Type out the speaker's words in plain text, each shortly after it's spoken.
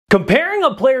Comparing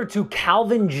a player to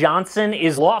Calvin Johnson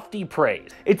is lofty praise.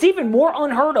 It's even more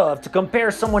unheard of to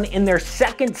compare someone in their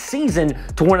second season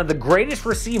to one of the greatest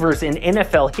receivers in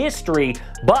NFL history,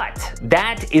 but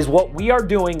that is what we are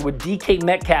doing with DK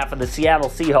Metcalf of the Seattle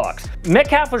Seahawks.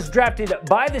 Metcalf was drafted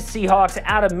by the Seahawks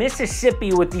out of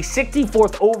Mississippi with the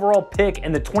 64th overall pick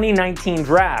in the 2019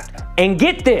 draft. And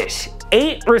get this,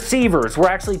 8 receivers were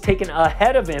actually taken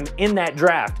ahead of him in that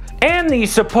draft. And the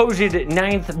supposed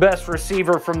 9th best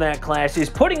receiver from that class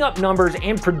is putting up numbers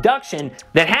and production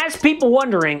that has people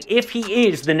wondering if he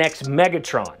is the next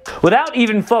Megatron. Without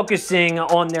even focusing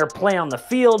on their play on the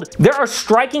field, there are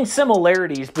striking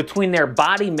similarities between their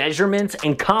body measurements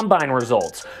and combine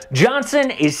results.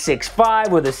 Johnson is 6'5"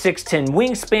 with a 6'10"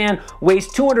 wingspan,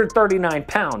 weighs 239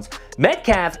 pounds.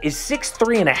 Metcalf is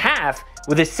 6'3.5"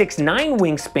 with a 6'9"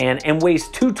 wingspan and weighs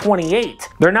 228.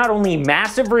 They're not only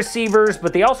massive receivers,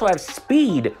 but they also have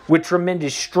speed with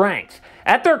tremendous strength.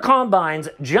 At their combines,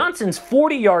 Johnson's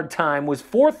 40-yard time was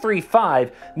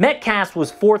 4.35, Metcalf's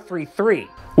was 4.33,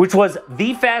 which was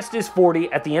the fastest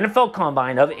 40 at the NFL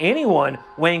Combine of anyone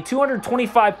weighing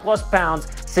 225 plus pounds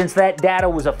since that data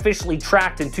was officially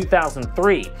tracked in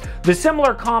 2003. The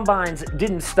similar combines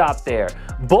didn't stop there.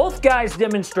 Both guys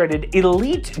demonstrated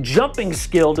elite jumping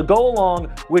skill to go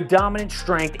along with dominant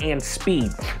strength and speed.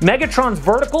 Megatron's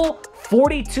vertical,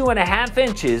 42.5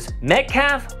 inches,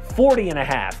 Metcalf,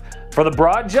 40.5. For the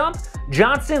broad jump,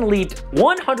 Johnson leaped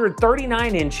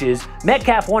 139 inches,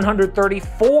 Metcalf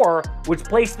 134, which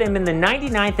placed them in the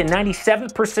 99th and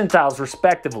 97th percentiles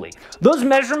respectively. Those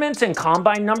measurements and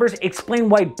combine numbers explain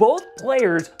why both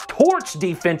players torch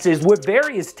defenses with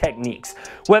various techniques,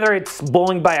 whether it's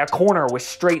bowling by a corner with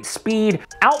straight speed,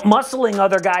 out-muscling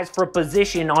other guys for a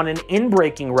position on an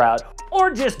in-breaking route, or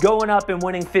just going up and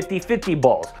winning 50-50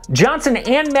 balls. Johnson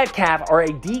and Metcalf are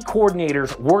a D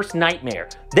coordinator's worst nightmare.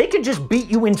 They could just beat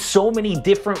you in so many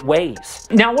different ways.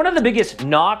 Now, one of the biggest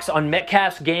knocks on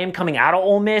Metcalf's game coming out of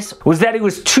Ole Miss was that he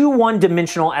was too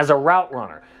one-dimensional as a route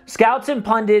runner. Scouts and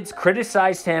pundits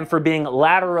criticized him for being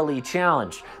laterally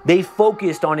challenged. They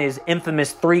focused on his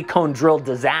infamous 3-cone drill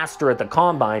disaster at the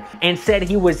Combine and said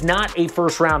he was not a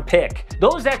first-round pick.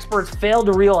 Those experts failed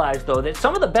to realize, though, that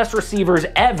some of the best receivers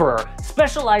ever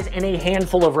specialize in a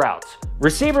handful of routes.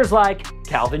 Receivers like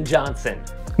Calvin Johnson.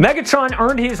 Megatron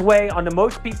earned his way onto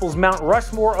most people's Mount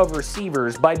Rushmore of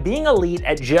receivers by being elite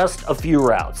at just a few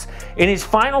routes. In his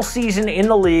final season in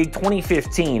the league,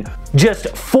 2015, just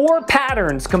 4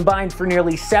 patterns combined for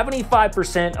nearly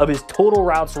 75% of his total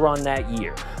routes run that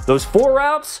year. Those 4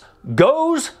 routes: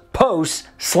 goes, posts,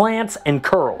 slants, and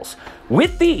curls.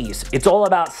 With these, it's all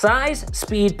about size,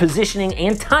 speed, positioning,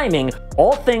 and timing,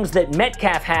 all things that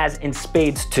Metcalf has in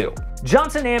spades too.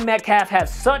 Johnson and Metcalf have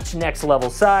such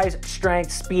next-level size,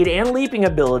 strength, speed, and leaping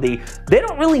ability, they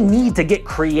don't really need to get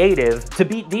creative to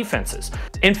beat defenses.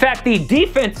 In fact, the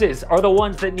defenses are the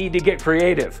ones that need to get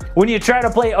creative. When you try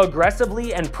to play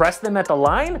aggressively and press them at the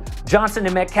line, Johnson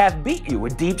and Metcalf beat you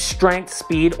with deep strength,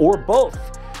 speed, or both.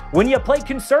 When you play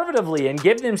conservatively and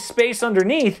give them space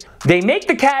underneath, they make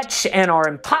the catch and are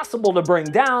impossible to bring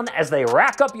down as they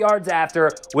rack up yards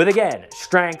after with, again,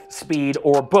 strength, speed,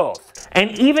 or both.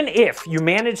 And even if you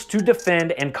manage to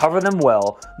defend and cover them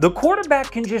well, the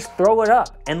quarterback can just throw it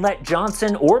up and let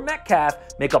Johnson or Metcalf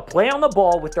make a play on the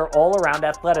ball with their all-around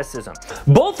athleticism.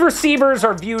 Both receivers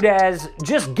are viewed as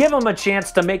just give them a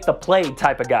chance to make the play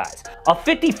type of guys. A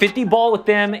 50-50 ball with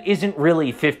them isn't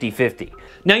really 50-50.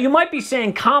 Now, you might be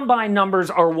saying combine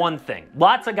numbers are one thing.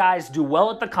 Lots of guys do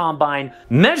well at the combine,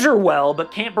 measure well,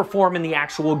 but can't perform in the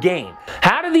actual game.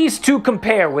 How do these two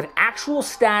compare with actual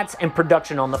stats and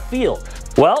production on the field?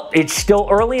 Well, it's still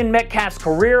early in Metcalf's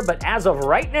career, but as of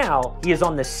right now, he is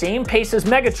on the same pace as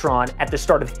Megatron at the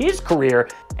start of his career,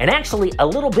 and actually a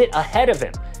little bit ahead of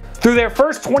him. Through their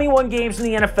first 21 games in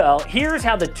the NFL, here's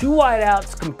how the two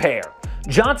wideouts compare.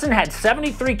 Johnson had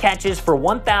 73 catches for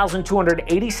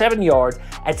 1,287 yards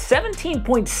at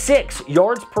 17.6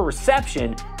 yards per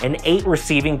reception and 8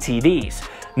 receiving TDs.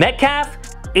 Metcalf,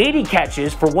 80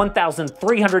 catches for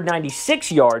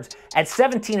 1,396 yards at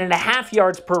 17.5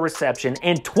 yards per reception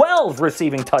and 12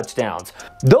 receiving touchdowns.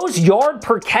 Those yard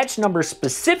per catch numbers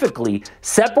specifically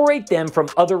separate them from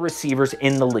other receivers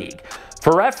in the league.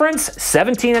 For reference,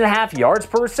 17.5 yards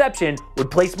per reception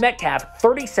would place Metcalf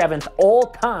 37th all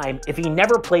time if he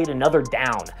never played another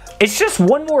down. It's just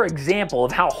one more example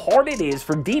of how hard it is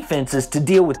for defenses to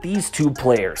deal with these two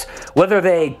players. Whether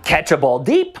they catch a ball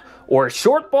deep or a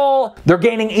short ball, they're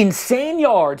gaining insane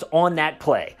yards on that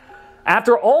play.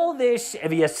 After all this,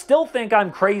 if you still think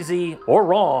I'm crazy or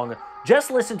wrong,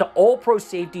 just listen to All-Pro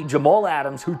safety Jamal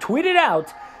Adams, who tweeted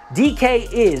out, DK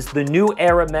is the new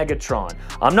era Megatron.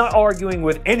 I'm not arguing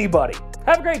with anybody.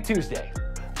 Have a great Tuesday.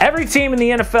 Every team in the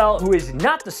NFL who is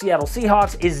not the Seattle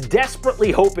Seahawks is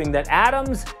desperately hoping that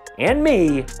Adams and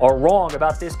me are wrong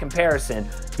about this comparison,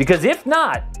 because if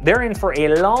not, they're in for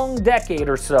a long decade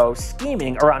or so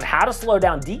scheming around how to slow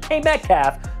down DK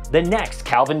Metcalf, the next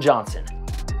Calvin Johnson.